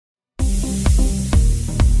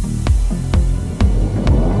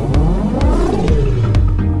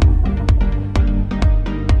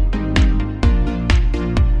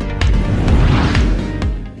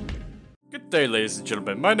day, ladies and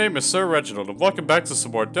gentlemen. My name is Sir Reginald, and welcome back to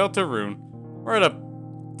some more Deltarune. We're at a... I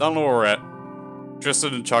don't know where we're at.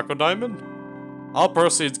 Interested in Choco Diamond? All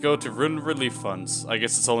proceeds go to Rune Relief Funds. I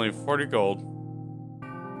guess it's only 40 gold.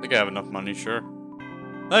 I think I have enough money, sure.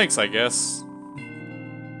 Thanks, I guess.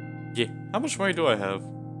 Yeah, how much money do I have?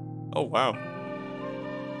 Oh, wow.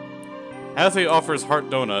 Hathy offers Heart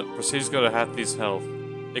Donut. Proceeds go to Hathy's health.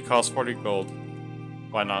 It costs 40 gold.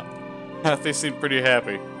 Why not? Hathy seemed pretty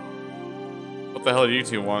happy. What the hell do you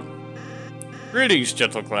two want? Greetings,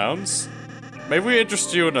 gentle clowns. May we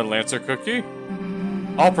interest you in a Lancer cookie?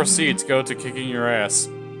 All proceeds go to kicking your ass.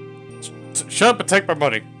 Shut up and take my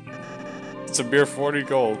money. It's a mere 40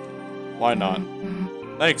 gold. Why not?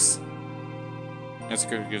 Thanks. Lancer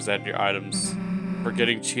cookie gives that to your items for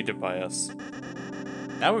getting cheated by us.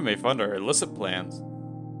 Now we may fund our illicit plans.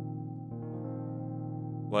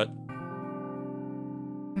 What?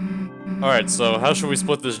 Alright, so how should we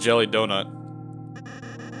split this jelly donut?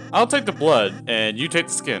 I'll take the blood, and you take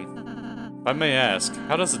the skin. If I may ask,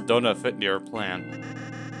 how does a donut fit into your plan?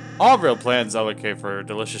 All real plans allocate for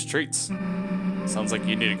delicious treats. Sounds like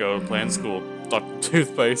you need to go to plan school. Dr.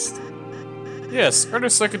 Toothpaste. Yes, earn a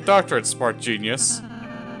second doctorate, smart genius.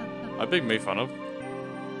 I'm being made fun of.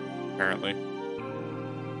 Apparently.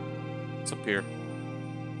 What's up here?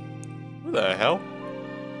 Who the hell?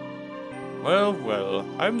 Well, well,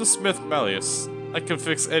 I'm the Smith Malleus. I can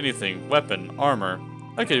fix anything, weapon, armor.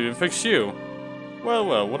 I can even fix you. Well,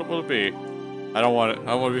 well, what will it be? I don't want it.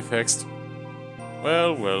 I want to be fixed.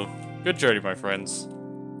 Well, well. Good journey, my friends.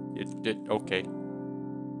 Okay.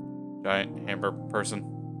 Giant hamburger person.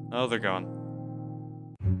 Oh, they're gone.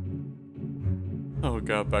 Oh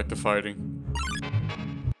god, back to fighting.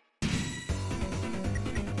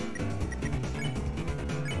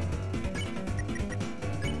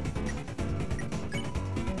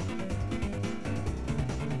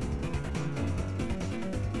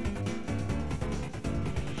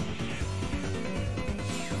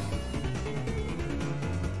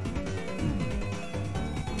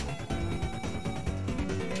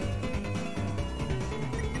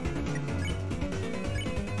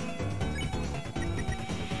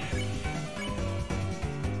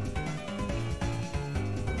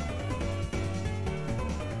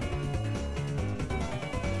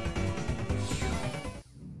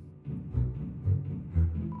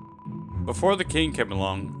 Before the king came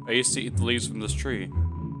along, I used to eat the leaves from this tree.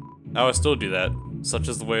 Now I still do that. Such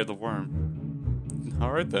is the way of the worm.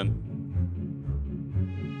 Alright then.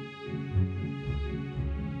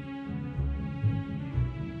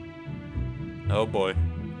 Oh boy.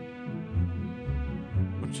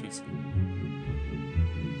 Oh jeez.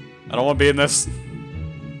 I don't want to be in this.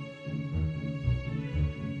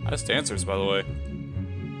 Nice dancers, by the way.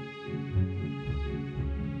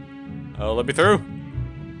 Oh, let me through.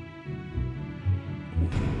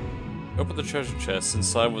 Open the treasure chest.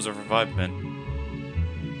 Inside was a revived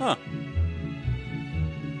man. Huh.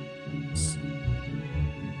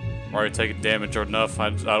 Already taking damage or enough.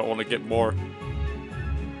 I don't want to get more.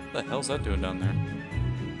 What the hell's that doing down there?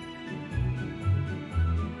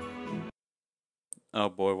 Oh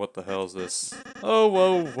boy, what the hell is this? Oh,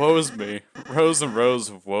 woe is me. Rows and rows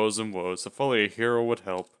of woes and woes. If only a hero would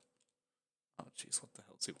help. Oh jeez, what the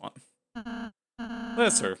hell does he want?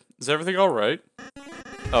 Lancer, is everything alright?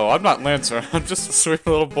 Oh, I'm not Lancer, I'm just a sweet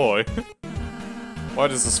little boy. Why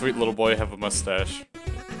does the sweet little boy have a mustache?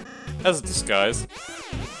 As a disguise.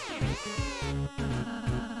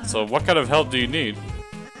 So what kind of help do you need?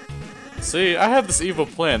 See, I have this evil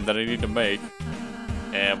plan that I need to make.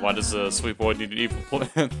 And why does a sweet boy need an evil plan?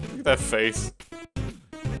 Look at that face.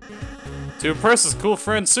 To impress his cool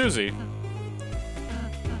friend Susie.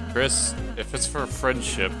 Chris, if it's for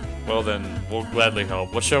friendship, well then, we'll gladly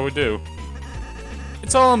help. What shall we do?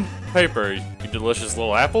 It's all on paper, you delicious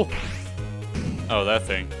little apple. Oh, that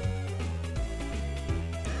thing.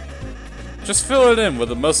 Just fill it in with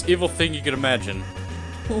the most evil thing you can imagine.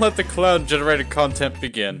 Let the cloud-generated content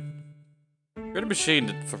begin. Create a machine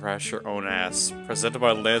to thrash your own ass. Presented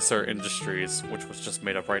by Lancer Industries, which was just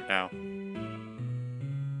made up right now.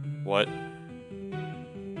 What?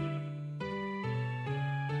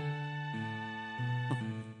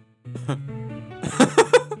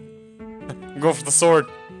 I'm going for the sword.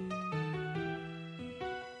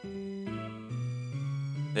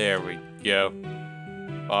 There we go.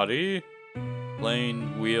 Body,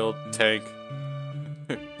 plane, wheel, tank,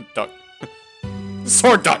 duck.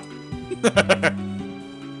 Sword duck!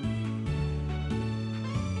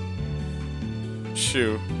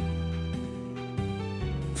 Shoe.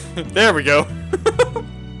 There we go.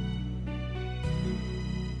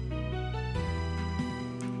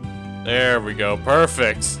 There we go.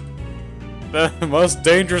 Perfect. The most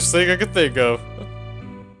dangerous thing I could think of.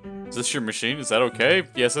 Is this your machine? Is that okay?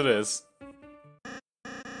 Yes, it is.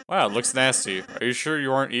 Wow, it looks nasty. Are you sure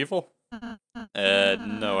you aren't evil?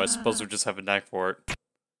 No, I suppose we just have a knack for it.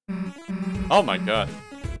 Oh my god.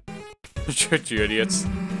 Tricked you idiots.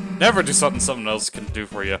 Never do something someone else can do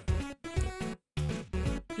for you.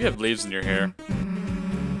 You have leaves in your hair.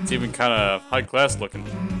 It's even kind of high class looking.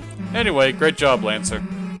 Anyway, great job, Lancer.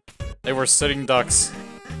 They were sitting ducks.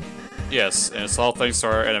 Yes, and it's all thanks to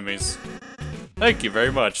our enemies. Thank you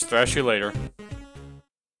very much. Thrash you later.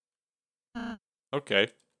 Okay.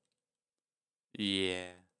 Yeah.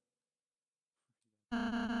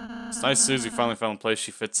 It's nice Susie finally found a place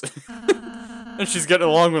she fits in. And she's getting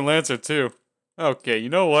along with Lancer, too. Okay, you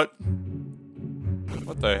know what?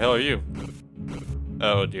 What the hell are you?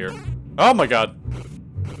 Oh, dear. Oh, my God.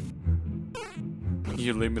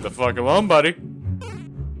 You leave me the fuck alone, buddy.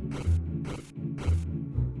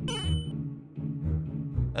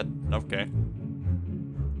 Okay.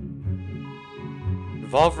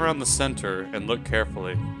 Revolve around the center and look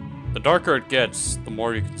carefully. The darker it gets, the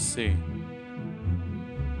more you can see.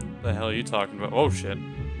 What the hell are you talking about? Oh, shit.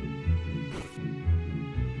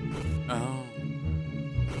 Oh.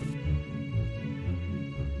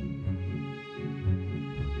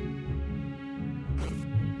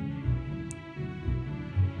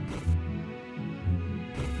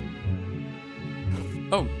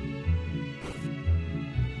 Oh.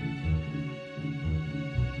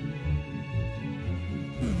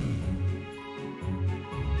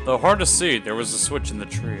 Though hard to see, there was a switch in the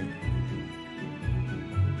tree.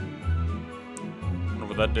 Wonder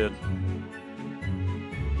what that did.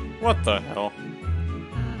 What the hell?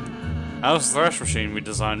 How's the thrash machine we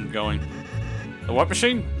designed going? The what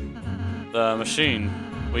machine? The machine.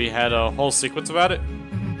 We had a whole sequence about it?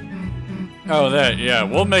 Oh, that, yeah,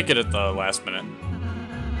 we'll make it at the last minute.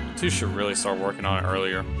 You two should really start working on it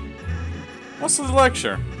earlier. What's the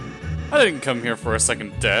lecture? I didn't come here for a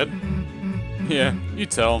second dead. Yeah, you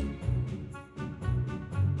tell.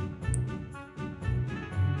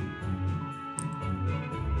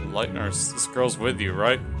 Lightner, this girl's with you,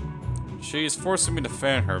 right? She's forcing me to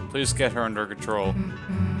fan her. Please get her under control.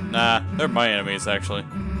 Nah, they're my enemies, actually.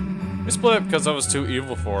 We split up because I was too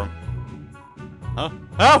evil for them. Huh?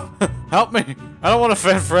 Help! Help me! I don't want to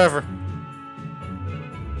fan forever.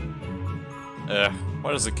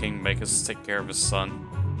 Why does the king make us take care of his son?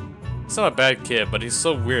 He's not a bad kid, but he's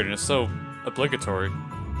so weird and it's so obligatory.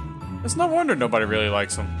 It's no wonder nobody really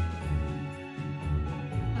likes him.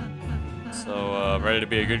 So, ready to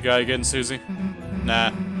be a good guy again, Susie? Nah,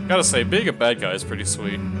 gotta say, being a bad guy is pretty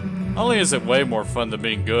sweet. Not only is it way more fun than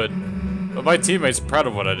being good, but my teammates are proud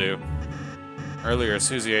of what I do. Earlier,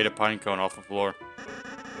 Susie ate a pine cone off the floor.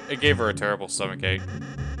 It gave her a terrible stomachache.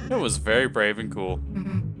 It was very brave and cool.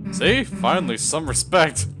 See? Finally, some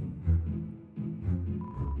respect!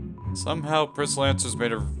 Somehow, Prince Lancer's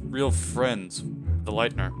made her real friends with the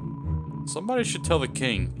Lightner. Somebody should tell the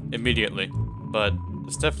king, immediately. But,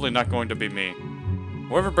 it's definitely not going to be me.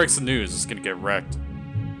 Whoever breaks the news is gonna get wrecked.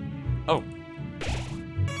 Oh.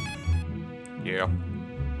 Yeah.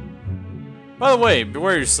 By the way,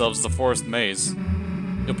 beware yourselves of the forest maze.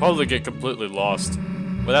 You'll probably get completely lost.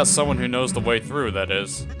 Without someone who knows the way through, that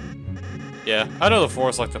is. Yeah, I know the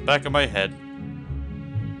forest like the back of my head.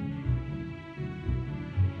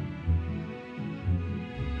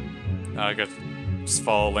 I guess just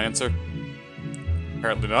follow Lancer.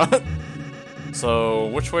 Apparently not. So,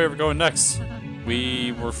 which way are we going next?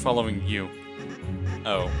 We were following you.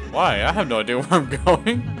 Oh, why? I have no idea where I'm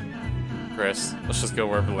going. Chris, let's just go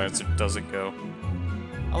wherever Lancer doesn't go.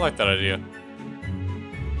 I like that idea.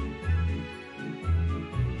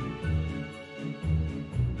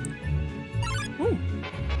 Woo.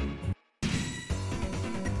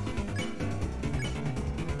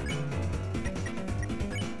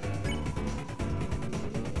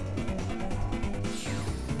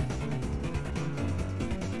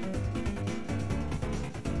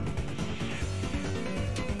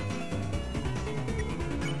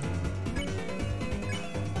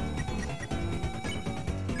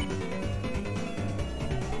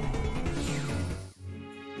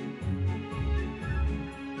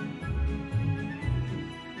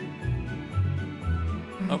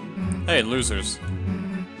 Oh, hey, losers.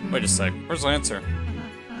 Wait a sec, where's Lancer?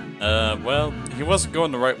 Well, he wasn't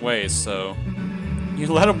going the right way, so... You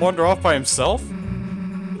let him wander off by himself?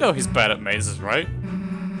 You know he's bad at mazes, right?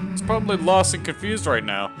 He's probably lost and confused right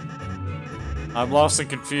now. I'm lost and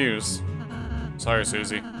confused. Sorry,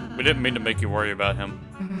 Susie. We didn't mean to make you worry about him.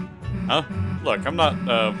 Huh? Look, I'm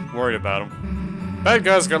not, worried about him. Bad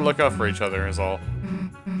guys gotta look out for each other, is all.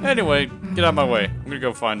 Anyway, get out of my way. I'm gonna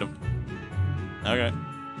go find him. Okay.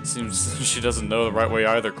 Seems she doesn't know the right way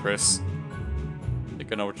either, Chris. I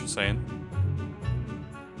think I know what you're saying.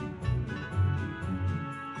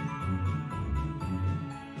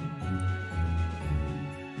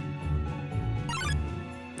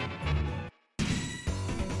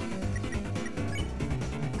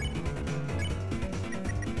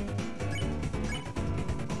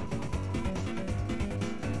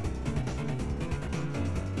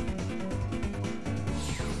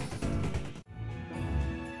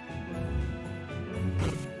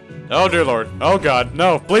 Oh dear lord. Oh god.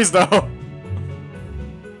 No, please no.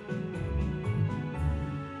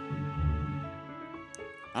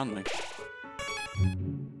 Finally.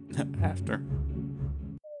 After.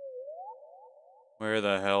 Where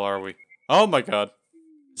the hell are we? Oh my god.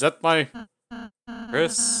 Is that my...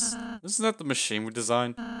 Chris? Isn't that the machine we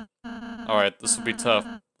designed? Alright, this will be tough.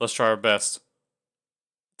 Let's try our best.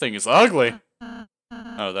 Thing is ugly.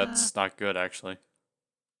 Oh, that's not good, actually.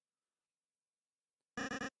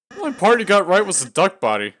 The only part you got right was the duck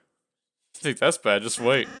body. I think that's bad, just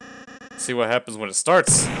wait. See what happens when it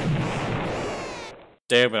starts.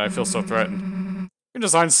 Damn it, I feel so threatened. Your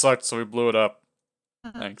design sucked, so we blew it up.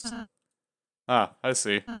 Thanks. Ah, I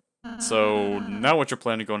see. So, now what's your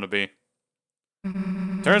plan going to be?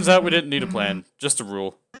 Turns out we didn't need a plan, just a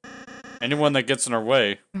rule. Anyone that gets in our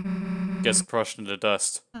way gets crushed into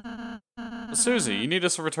dust. But Susie, you need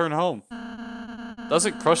us to return home.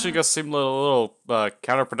 Doesn't crushing us seem a little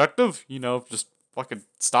counterproductive? You know, just fucking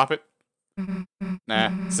stop it?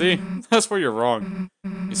 Nah, see? That's where you're wrong.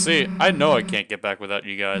 You see, I know I can't get back without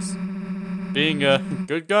you guys. Being a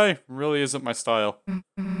good guy really isn't my style.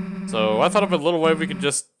 So I thought of a little way we could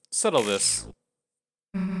just settle this.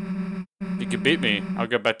 If you can beat me, I'll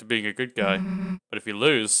get back to being a good guy. But if you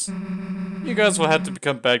lose, you guys will have to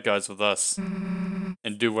become bad guys with us.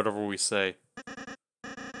 And do whatever we say.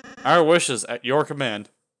 Our wish is at your command.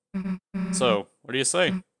 So, what do you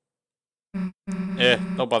say?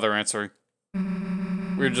 Don't bother answering.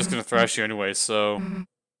 We were just gonna thrash you anyway, so...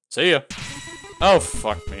 See ya! Oh,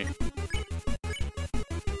 fuck me.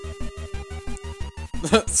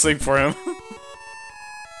 Sing for him.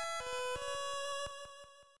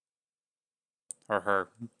 Or her.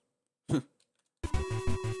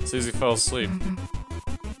 Susie fell asleep.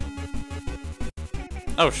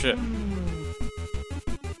 Oh shit.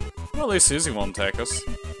 Well, at least Susie won't attack us.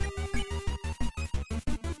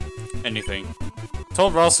 Anything.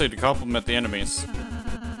 Told Rossi to compliment the enemies.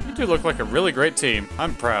 You two look like a really great team.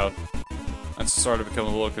 I'm proud. I'm starting to become a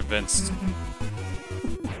little convinced.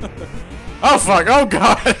 Oh fuck! Oh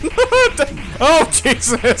god! Oh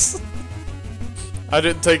Jesus! I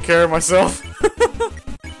didn't take care of myself.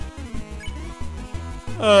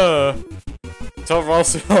 Tell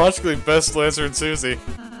Rossi logically best to answer in Susie.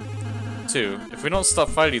 2. If we don't stop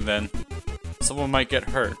fighting then, someone might get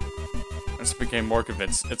hurt. I just became more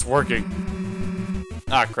convinced. It's working.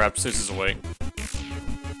 Ah crap, Susie's awake.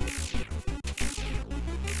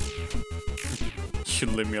 You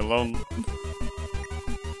leave me alone.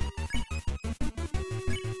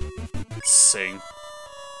 Sing.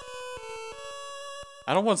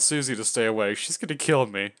 I don't want Susie to stay awake. She's gonna kill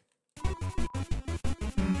me.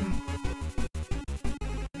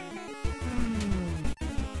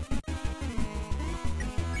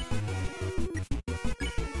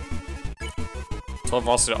 Told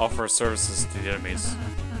Rossi to offer his services to the enemies.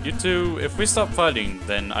 You two, if we stop fighting,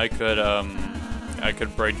 then I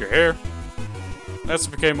could braid your hair. That's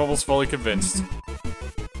became almost fully convinced.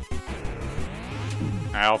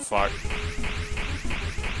 Ow, fuck.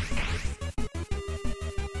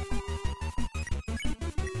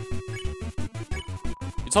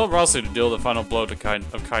 You told Rossi to deal the final blow to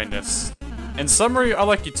kindness. In summary, I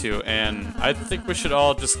like you two, and I think we should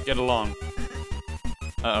all just get along.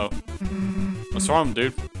 Uh-oh. What's wrong,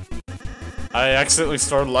 dude? I accidentally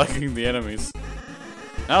started liking the enemies.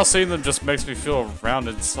 Now seeing them just makes me feel round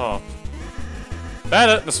and soft. Bad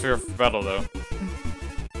atmosphere for battle, though.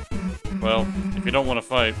 Well, if you don't want to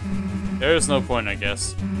fight, there's no point, I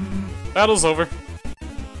guess. Battle's over.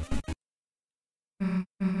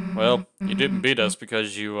 Well, you didn't beat us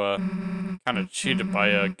because you, kind of cheated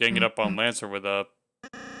by, ganging up on Lancer with,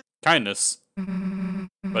 kindness.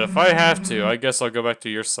 But if I have to, I guess I'll go back to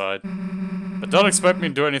your side. But don't expect me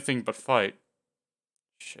to do anything but fight.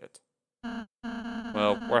 Shit.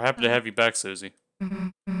 Well, we're happy to have you back, Susie.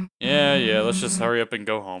 Yeah, let's just hurry up and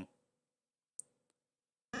go home.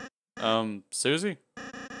 Susie?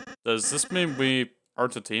 Does this mean we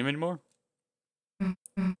aren't a team anymore?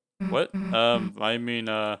 What? I mean,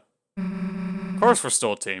 of course we're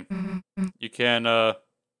still a team. You can,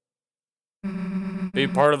 be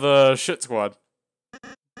part of the shit squad.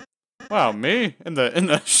 Wow, me? In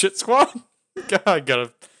the shit squad?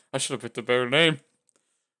 God, I should have picked a better name.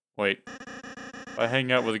 Wait. If I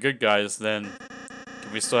hang out with the good guys, then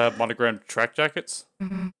can we still have monogrammed track jackets?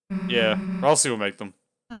 Yeah, Ralsei will make them.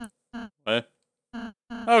 What?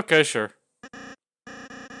 Okay, sure.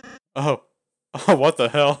 Oh. Oh, what the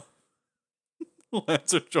hell?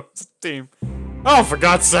 Lancer joins the team. Oh, for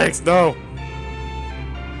God's sakes, no!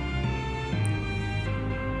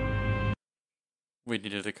 We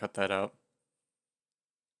needed to cut that out.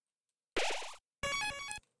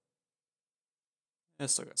 I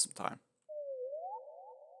still got some time.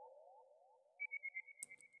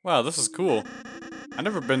 Wow, this is cool. I've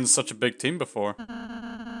never been in such a big team before.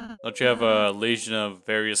 Don't you have a legion of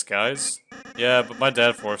various guys? Yeah, but my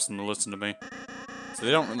dad forced them to listen to me. So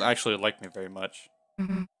they don't actually like me very much.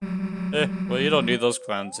 Well, you don't need those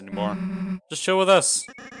clowns anymore. Just chill with us.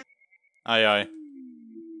 Aye, aye.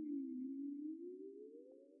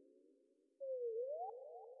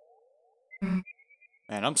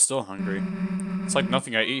 Man, I'm still hungry. It's like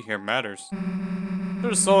nothing I eat here matters.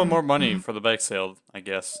 There's still more money for the bake sale, I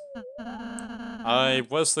guess. I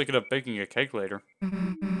was thinking of baking a cake later.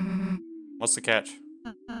 What's the catch?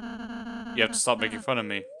 You have to stop making fun of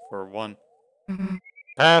me, for one.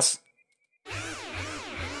 Pass!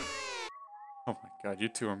 Oh my god, you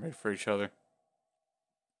two are made for each other.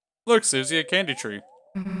 Look, Susie, a candy tree.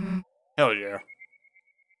 Hell yeah.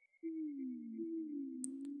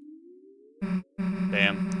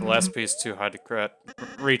 Damn, the last piece too high to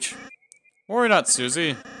reach. Worry not,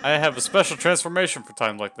 Susie. I have a special transformation for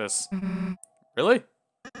times like this. Really?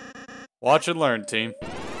 Watch and learn, team.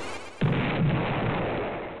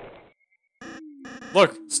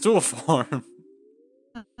 Look, stool farm.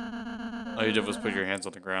 All you did was put your hands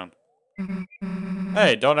on the ground.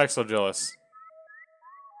 Hey, don't act so jealous.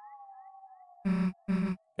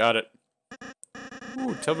 Got it.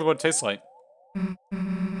 Ooh, tell me what it tastes like.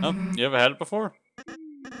 Oh, you ever had it before?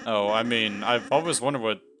 Oh, I mean, I've always wondered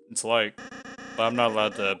what it's like, but I'm not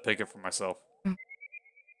allowed to pick it for myself.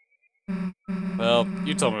 Well,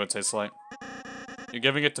 you tell me what it tastes like. You're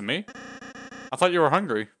giving it to me? I thought you were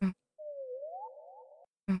hungry.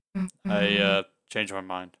 I, changed my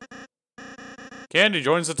mind. Candy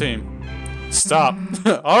joins the team. Stop.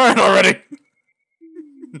 Alright already!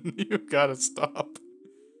 You gotta stop.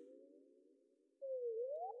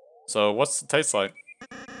 So, what's it taste like?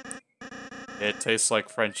 It tastes like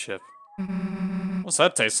friendship. What's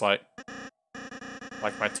that taste like?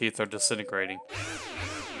 Like my teeth are disintegrating.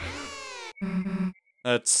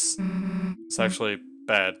 It's actually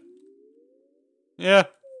bad. Yeah,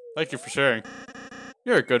 thank you for sharing.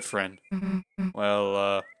 You're a good friend.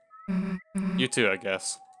 Well, you too, I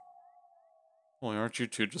guess. Well, aren't you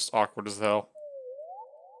two just awkward as hell?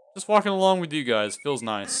 Just walking along with you guys feels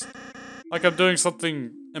nice. Like I'm doing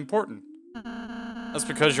something important. That's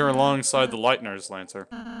because you're alongside the Lightners, Lancer.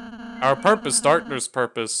 Our purpose, Darkner's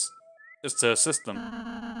purpose, is to assist them.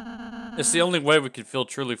 It's the only way we can feel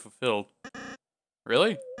truly fulfilled.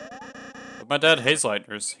 Really? But my dad hates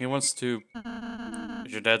Lightners. He wants to...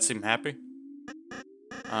 Does your dad seem happy?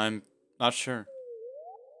 I'm not sure.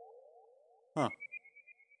 Huh.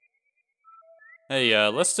 Hey,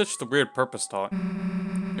 let's ditch the weird purpose talk.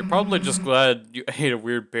 You're probably just glad you ate a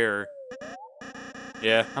weird bear.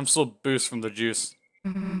 Yeah, I'm still boost from the juice.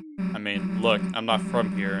 I mean, look, I'm not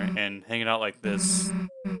from here, and hanging out like this,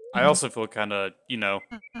 I also feel kinda, you know,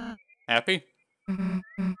 happy?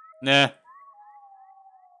 Nah.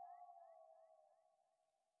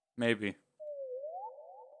 Maybe.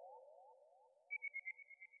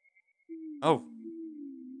 Oh.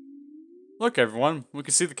 Look, everyone, we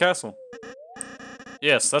can see the castle.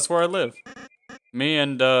 Yes, that's where I live. Me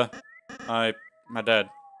and, my dad.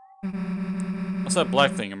 What's that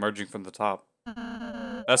black thing emerging from the top?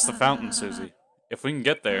 That's the fountain, Susie. If we can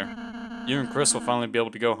get there, you and Chris will finally be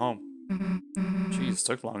able to go home. Jeez,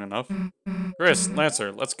 took long enough. Chris,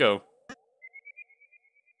 Lancer, let's go.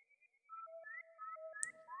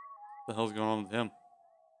 What the hell's going on with him?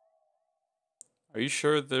 Are you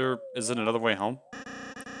sure there isn't another way home?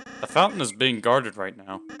 The fountain is being guarded right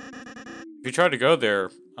now. If you try to go there,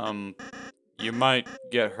 you might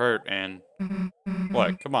get hurt and...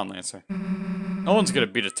 What? Come on, Lancer. No one's gonna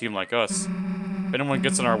beat a team like us. If anyone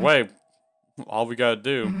gets in our way, all we gotta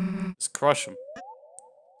do is crush them.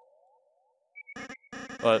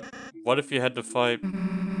 But what if you had to fight?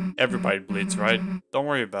 Everybody bleeds, right? Don't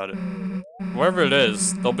worry about it. Wherever it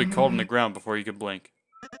is, they'll be cold in the ground before you can blink.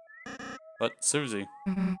 But, Susie.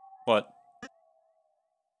 What?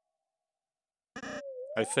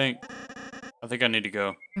 I think I need to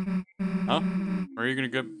go. Huh? When are you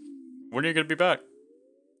gonna be back?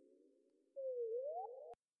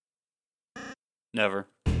 Never.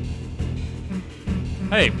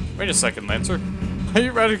 Hey, wait a second, Lancer. Why are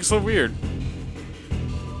you riding so weird?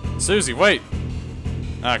 Susie, wait!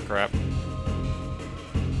 Ah, crap.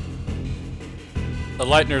 The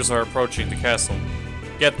Lightners are approaching the castle.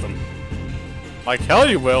 Get them. Like hell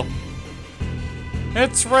you will.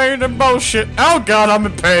 It's raining bullshit. Oh god, I'm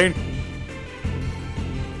in pain.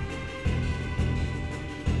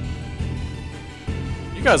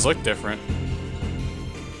 You guys look different.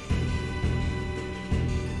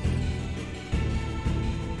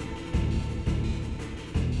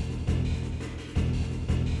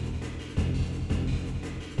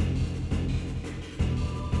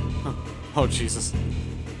 Oh, Jesus.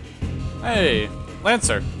 Hey,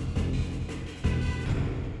 Lancer.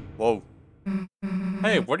 Whoa.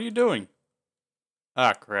 Hey, what are you doing?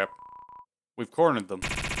 Ah, crap. We've cornered them.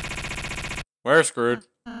 We're screwed.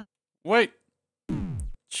 Wait.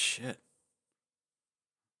 Shit.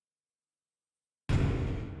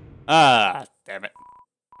 Ah, damn it.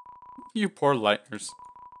 You poor Lightners.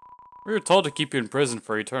 We were told to keep you in prison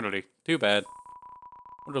for eternity. Too bad.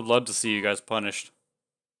 Would have loved to see you guys punished.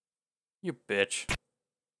 You bitch.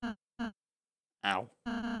 Ow.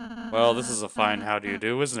 Well, this is a fine how do you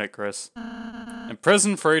do, isn't it, Chris? In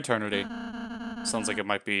prison for eternity. Sounds like it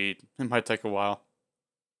might take a while.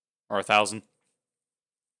 Or 1,000.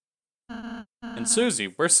 And Susie,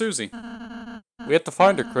 where's Susie? We have to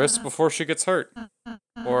find her, Chris, before she gets hurt.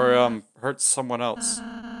 Or, hurts someone else.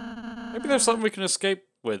 Maybe there's something we can escape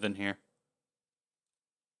with in here.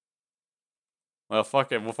 Well,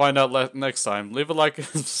 fuck it. We'll find out next time. Leave a like and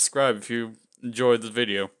subscribe if you enjoyed the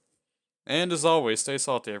video. And as always, stay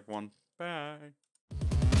salty, everyone. Bye.